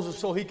disposal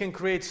so He can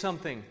create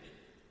something.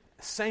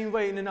 Same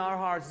way in our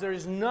hearts, there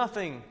is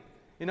nothing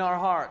in our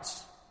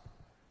hearts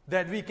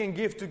that we can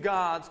give to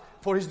God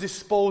for His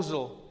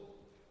disposal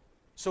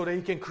so that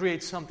He can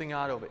create something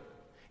out of it.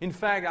 In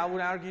fact, I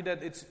would argue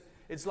that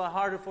it's a lot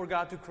harder for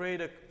God to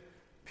create a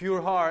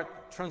pure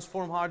heart,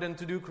 transformed heart, than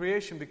to do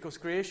creation, because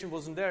creation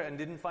wasn't there and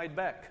didn't fight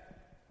back.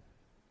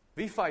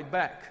 We fight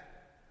back.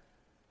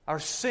 Our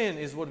sin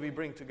is what we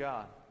bring to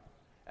God.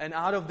 And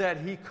out of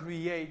that, He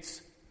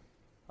creates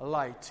a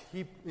light.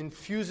 He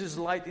infuses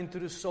light into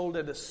the soul,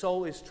 that the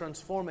soul is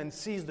transformed and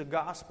sees the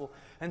gospel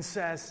and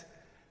says,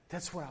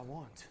 that's what I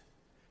want.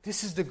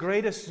 This is the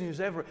greatest news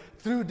ever.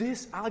 Through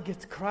this, I'll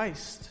get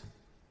Christ.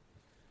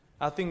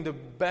 I think the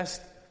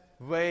best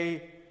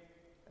way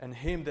and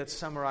hymn that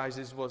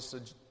summarizes was,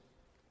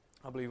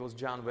 I believe it was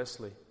John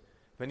Wesley,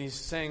 when he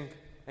sang,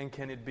 "And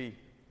Can It Be?"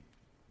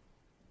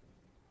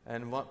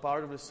 And what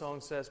part of the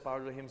song says, part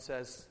of the hymn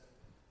says,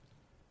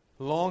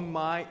 "Long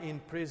my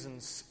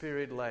imprisoned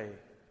spirit lay."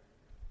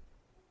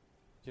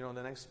 Do you know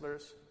the next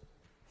verse?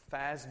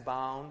 "Fast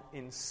bound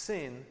in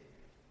sin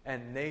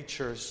and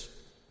nature's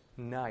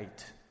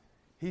night."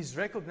 He's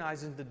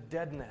recognizing the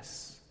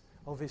deadness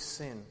of his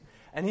sin.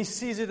 And he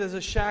sees it as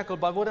a shackle.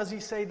 But what does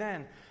he say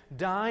then?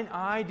 "Thine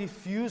eye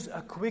diffuse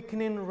a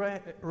quickening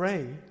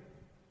ray.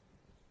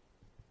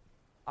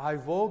 I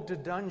woke the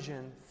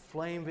dungeon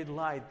flame with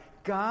light."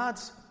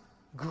 God's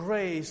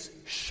grace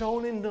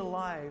shone in the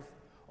life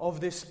of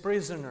this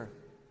prisoner.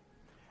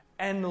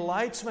 And the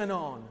lights went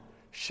on.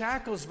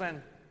 Shackles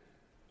went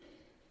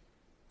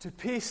to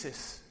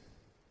pieces.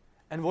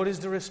 And what is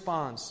the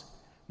response?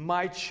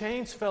 My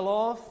chains fell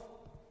off.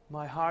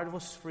 My heart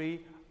was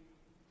free.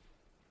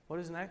 What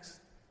is next?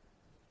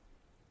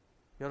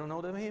 You don't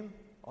know the hymn?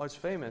 Oh, it's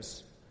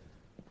famous.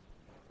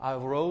 "I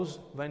rose,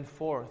 went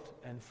forth,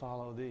 and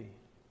followed thee.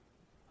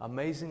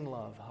 Amazing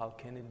love, how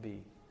can it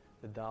be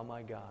that thou,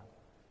 my God,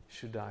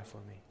 should die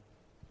for me?"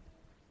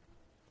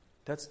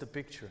 That's the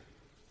picture.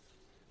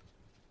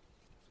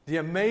 The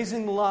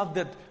amazing love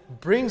that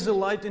brings the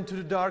light into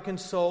the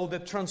darkened soul,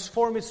 that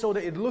transforms it so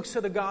that it looks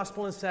at the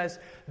gospel and says,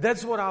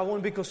 that's what I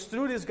want, because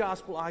through this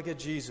gospel I get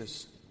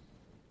Jesus.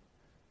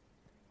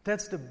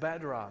 That's the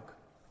bedrock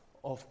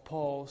of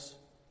Paul's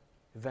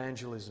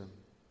evangelism.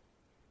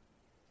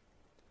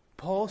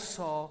 Paul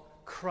saw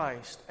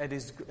Christ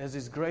as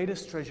his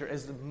greatest treasure,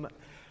 as the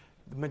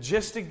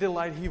majestic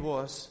delight He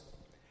was.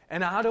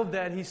 And out of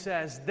that he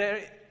says,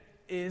 there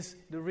is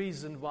the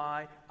reason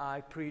why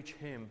I preach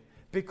Him,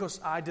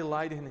 because I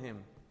delight in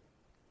Him.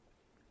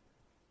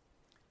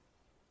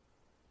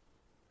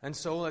 And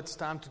so it's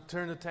time to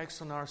turn the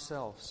text on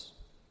ourselves.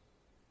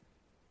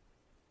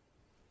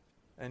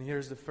 And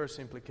here's the first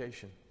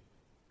implication.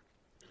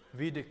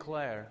 We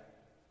declare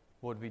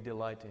what we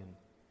delight in.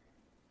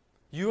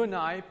 You and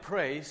I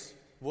praise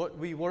what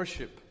we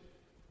worship.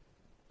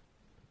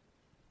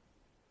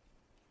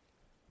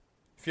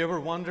 If you ever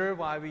wonder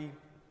why we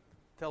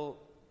tell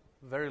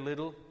very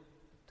little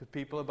to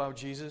people about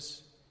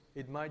Jesus,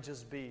 it might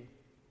just be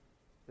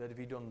that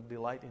we don't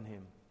delight in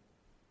Him.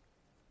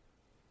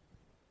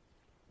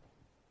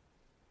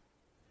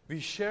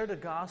 We share the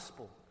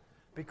gospel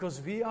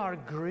because we are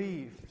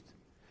grieved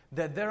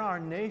that there are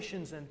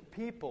nations and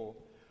people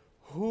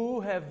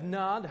who have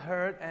not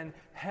heard and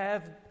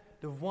have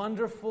the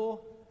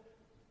wonderful,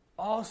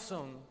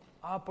 awesome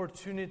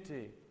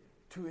opportunity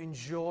to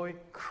enjoy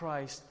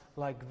Christ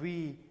like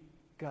we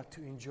got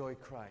to enjoy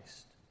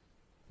Christ.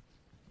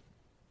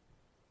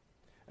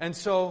 And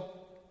so,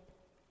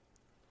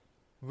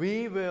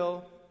 we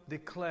will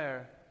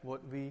declare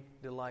what we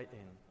delight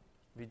in.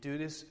 We do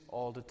this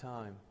all the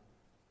time.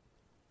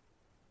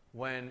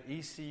 When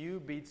ECU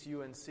beats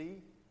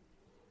UNC,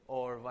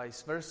 or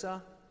vice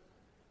versa,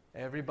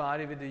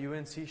 everybody with the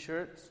UNC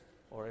shirts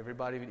or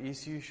everybody with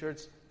ECU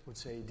shirts would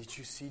say, "Did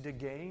you see the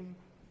game?"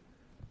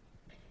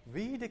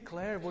 We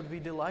declare what we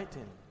delight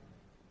in.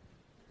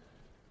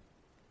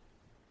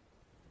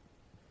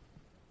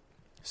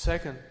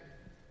 Second,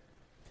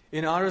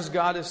 in ours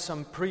God is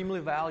supremely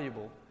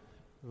valuable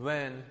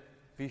when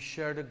we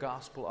share the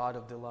gospel out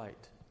of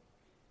delight.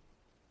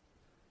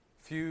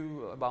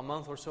 About a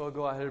month or so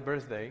ago, I had a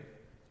birthday,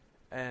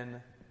 and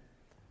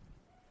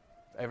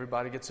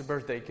everybody gets a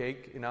birthday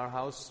cake in our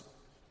house.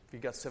 We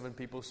got 7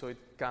 people, so it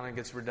kind of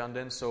gets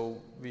redundant,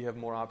 so we have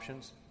more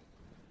options.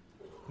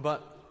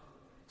 But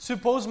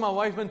suppose my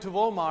wife went to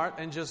Walmart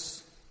and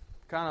just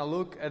kind of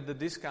look at the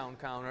discount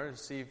counter and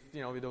see if,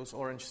 with those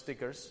orange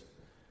stickers,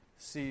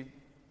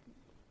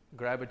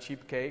 grab a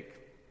cheap cake,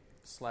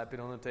 slap it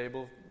on the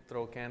table,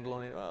 throw a candle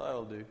on it. Well,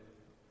 that'll do.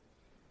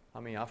 I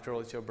mean, after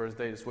all, it's your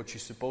birthday. It's what you're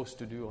supposed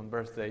to do on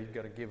birthday. You've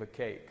got to give a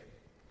cake.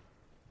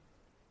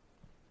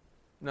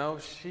 No,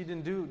 she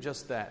didn't do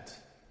just that.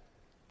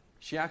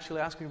 She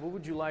actually asked me, "What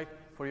would you like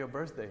for your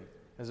birthday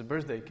as a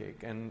birthday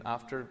cake?" And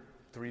after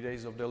 3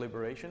 days of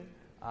deliberation,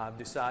 I've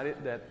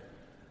decided that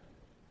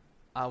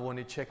I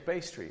wanted Czech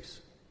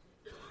pastries.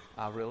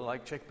 I really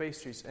like Czech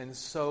pastries. And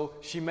so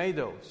she made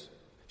those.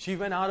 She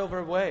went out of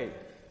her way.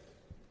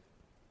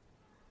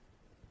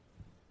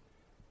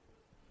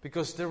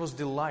 Because there was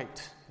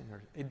delight in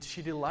her.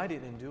 She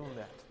delighted in doing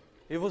that.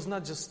 It was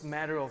not just a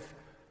matter of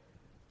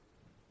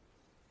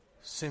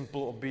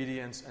simple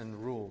obedience and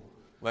rule.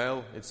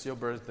 Well, it's your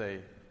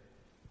birthday.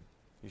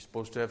 You're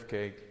supposed to have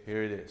cake.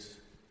 Here it is.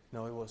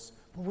 No, it was,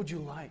 what would you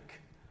like?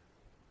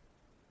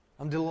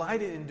 I'm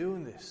delighted in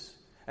doing this.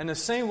 And the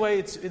same way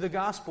it's in the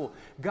gospel.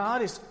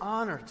 God is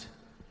honored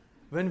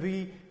when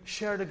we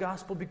share the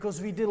gospel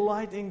because we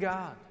delight in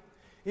God.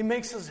 It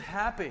makes us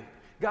happy.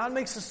 God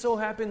makes us so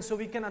happy and so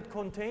we cannot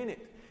contain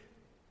it.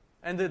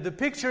 And the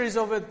picture is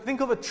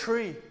think of a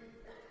tree.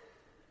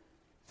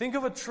 Think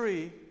of a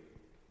tree,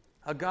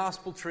 a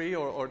gospel tree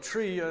or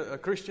tree, a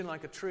Christian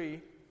like a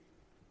tree,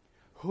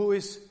 who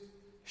is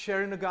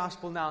sharing the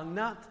gospel now.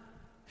 Not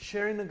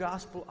sharing the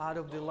gospel out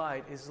of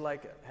delight is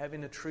like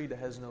having a tree that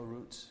has no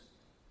roots.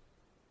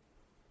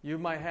 You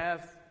might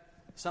have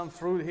some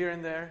fruit here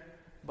and there,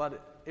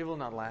 but it will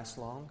not last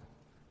long.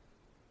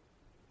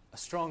 A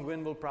strong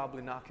wind will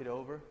probably knock it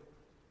over.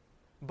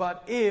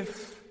 But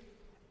if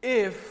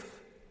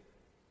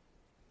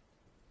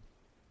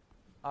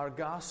our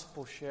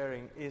gospel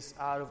sharing is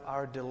out of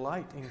our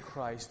delight in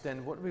Christ,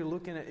 then what we're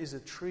looking at is a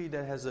tree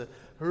that has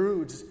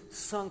roots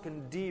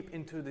sunken deep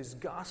into this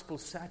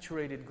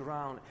gospel-saturated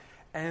ground.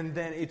 And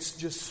then it's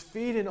just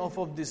feeding off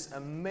of this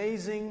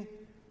amazing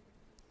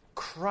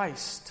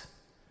Christ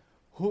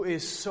who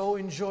is so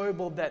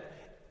enjoyable that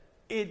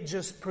it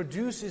just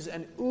produces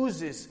and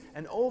oozes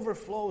and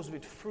overflows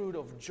with fruit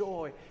of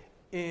joy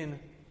in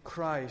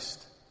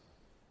Christ.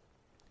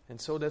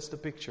 And so that's the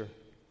picture.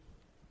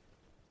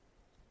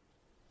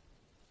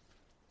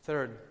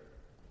 Third,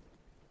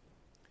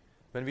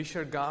 when we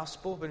share the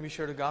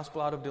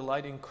gospel out of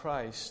delight in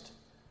Christ,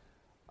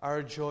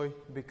 our joy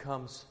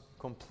becomes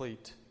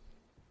complete.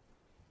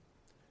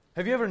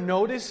 Have you ever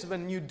noticed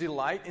when you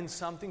delight in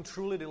something,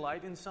 truly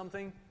delight in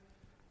something,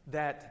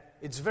 that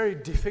it's very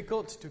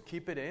difficult to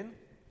keep it in?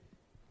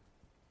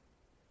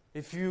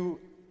 If you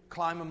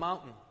climb a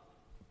mountain,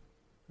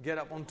 get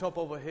up on top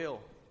of a hill,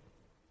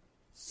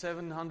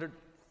 700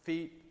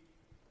 feet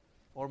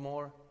or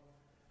more,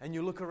 and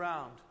you look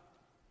around,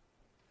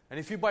 and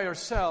if you're by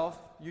yourself,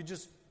 you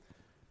just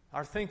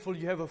are thankful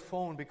you have a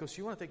phone because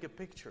you want to take a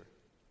picture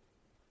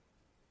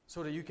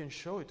so that you can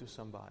show it to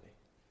somebody.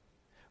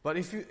 But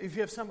if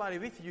you have somebody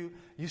with you,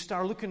 you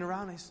start looking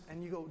around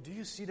and you go, do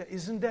you see that?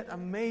 Isn't that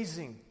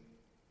amazing?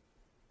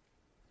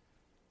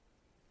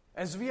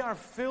 As we are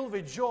filled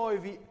with joy,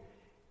 we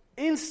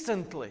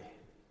instantly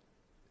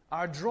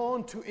are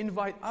drawn to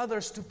invite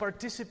others to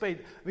participate.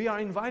 We are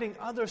inviting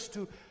others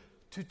to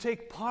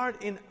take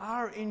part in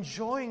our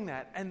enjoying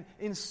that. And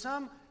in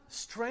some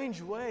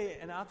strange way,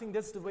 and I think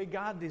that's the way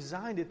God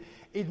designed it,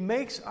 it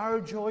makes our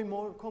joy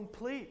more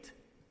complete.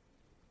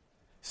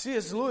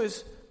 C.S.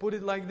 Lewis put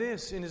it like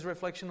this in his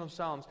reflection of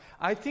Psalms.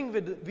 I think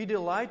that we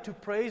delight to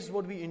praise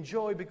what we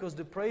enjoy because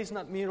the praise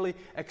not merely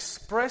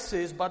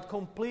expresses but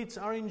completes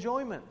our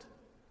enjoyment.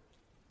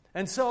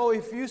 And so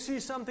if you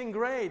see something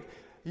great,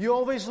 you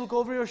always look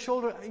over your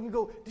shoulder and you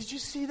go, did you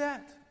see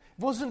that?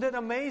 Wasn't that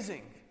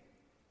amazing?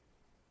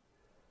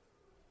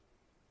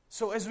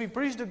 So as we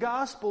preach the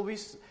gospel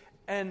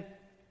and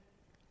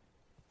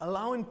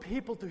allowing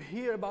people to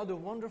hear about the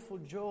wonderful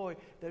joy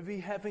that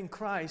we have in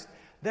Christ,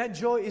 that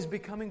joy is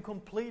becoming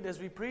complete as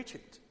we preach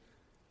it.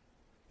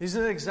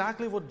 Isn't it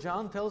exactly what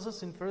John tells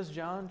us in 1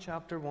 John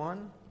chapter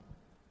 1?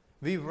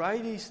 We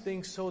write these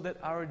things so that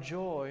our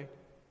joy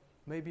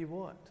may be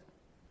what?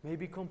 May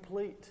be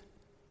complete.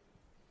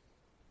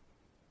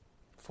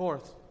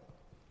 Fourth,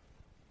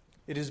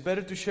 it is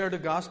better to share the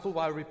gospel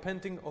while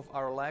repenting of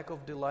our lack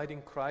of delight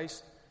in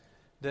Christ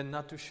than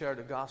not to share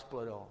the gospel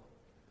at all.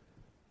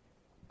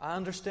 I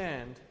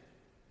understand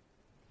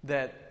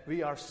that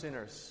we are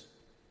sinners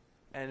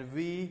and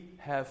we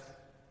have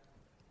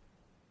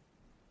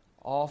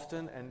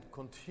often and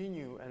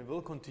continue and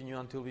will continue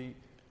until we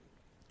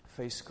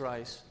face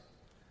Christ,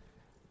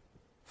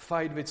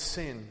 fight with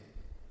sin.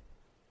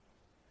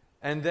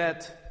 And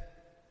that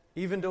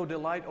even though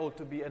delight ought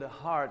to be at the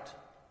heart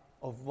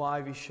of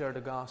why we share the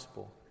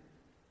gospel,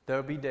 there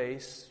will be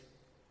days,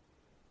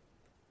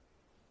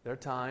 there are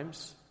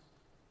times,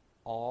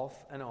 off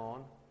and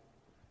on,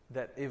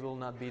 that it will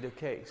not be the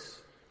case.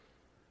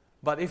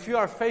 But if you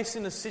are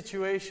facing a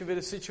situation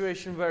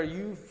where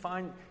you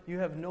find you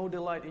have no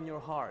delight in your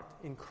heart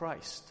in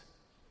Christ,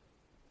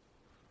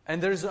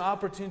 and there's an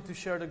opportunity to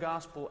share the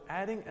gospel,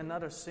 adding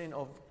another sin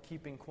of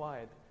keeping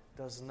quiet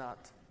does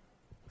not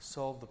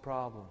solve the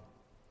problem.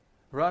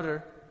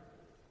 Rather,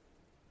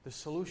 the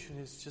solution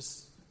is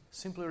just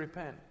simply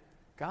repent.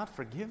 God,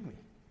 forgive me.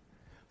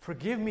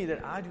 Forgive me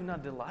that I do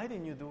not delight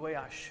in you the way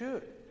I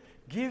should.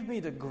 Give me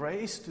the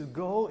grace to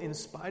go in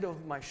spite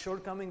of my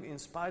shortcoming, in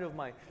spite of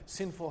my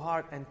sinful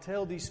heart, and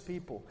tell these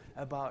people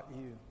about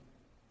you.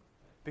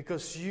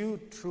 Because you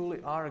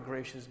truly are a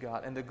gracious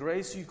God. And the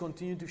grace you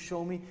continue to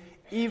show me,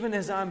 even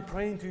as I'm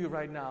praying to you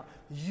right now,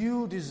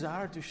 you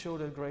desire to show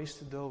that grace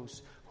to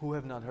those who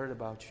have not heard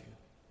about you.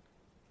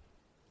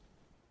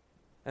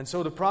 And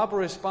so the proper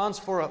response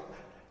for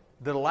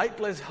the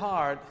lightless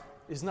heart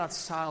is not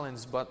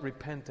silence, but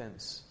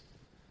repentance.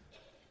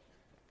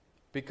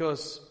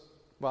 Because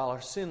while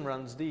our sin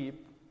runs deep,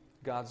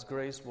 God's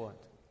grace what?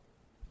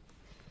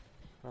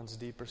 runs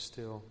deeper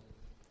still.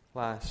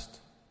 Last,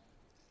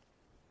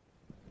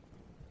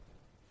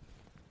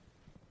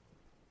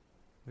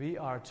 we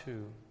are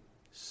to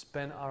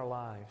spend our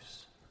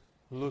lives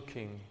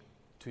looking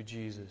to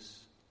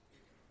Jesus.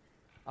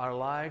 Our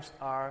lives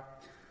are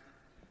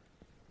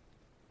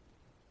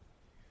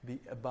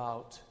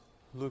about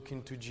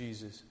looking to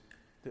Jesus,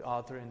 the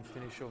author and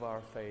finisher of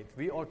our faith.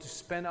 We ought to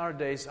spend our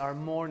days, our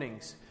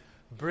mornings,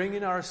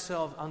 bringing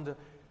ourselves under the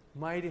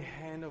mighty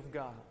hand of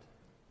God,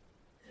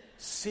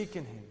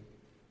 seeking Him,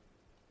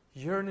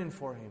 yearning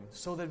for Him,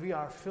 so that we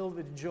are filled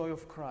with the joy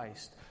of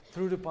Christ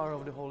through the power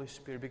of the Holy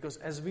Spirit. Because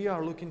as we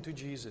are looking to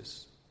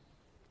Jesus,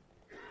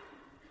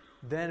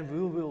 then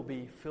we will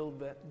be filled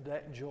with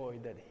that joy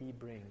that He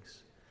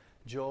brings.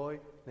 Joy,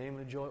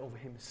 namely joy of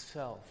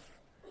Himself.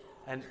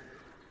 And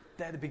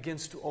that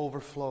begins to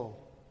overflow.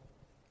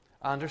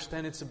 I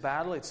understand it's a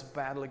battle. It's a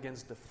battle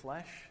against the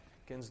flesh,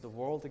 against the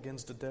world,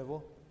 against the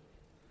devil.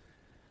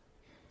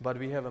 But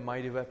we have a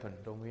mighty weapon,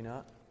 don't we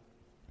not?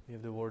 We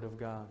have the Word of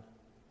God.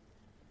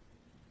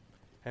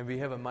 And we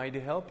have a mighty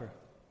helper,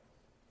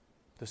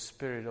 the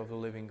Spirit of the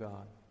living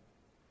God.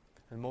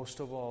 And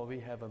most of all, we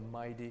have a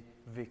mighty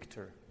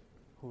victor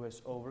who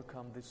has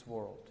overcome this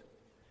world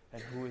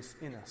and who is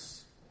in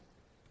us.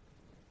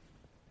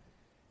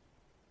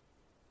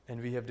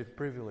 And we have the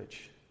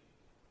privilege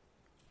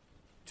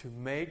to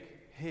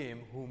make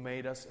Him who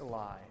made us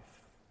alive,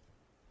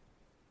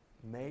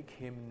 make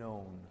Him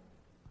known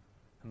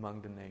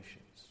among the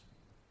nations.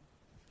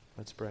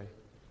 Let's pray.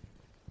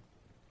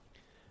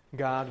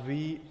 God,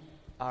 we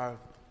are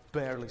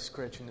barely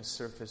scratching the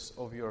surface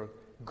of Your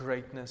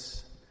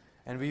greatness,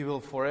 and we will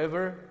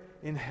forever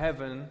in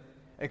heaven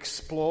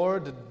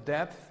explore the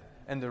depth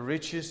and the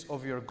riches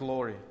of Your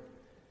glory.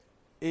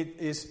 It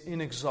is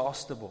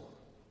inexhaustible.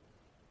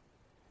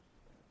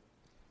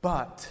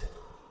 But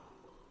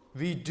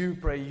we do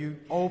pray You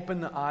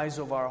open the eyes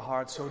of our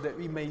hearts so that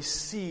we may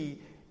see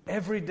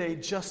every day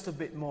just a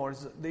bit more.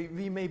 So that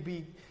we may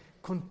be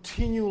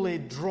continually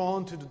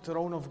drawn to the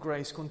throne of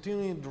grace,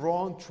 continually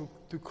drawn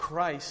to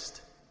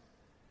Christ,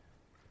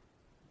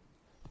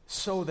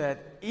 so that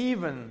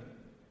even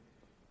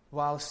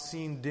while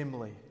seen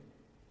dimly,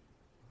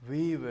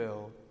 we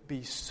will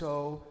be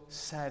so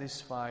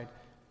satisfied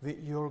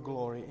with Your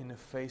glory in the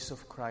face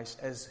of Christ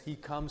as He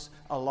comes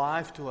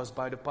alive to us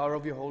by the power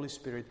of Your Holy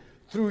Spirit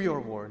through Your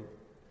Word.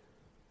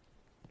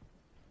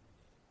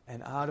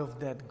 And out of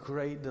that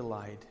great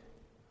delight,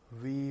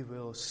 we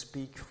will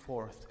speak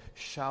forth,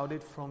 shout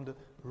it from the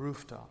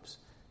rooftops,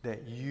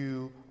 that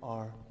You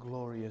are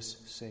glorious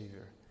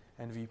Savior.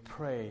 And we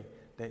pray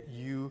that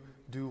You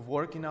do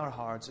work in our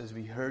hearts as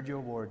we heard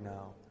Your Word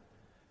now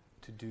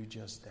to do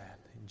just that.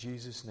 In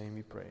Jesus' name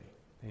we pray.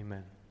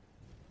 Amen.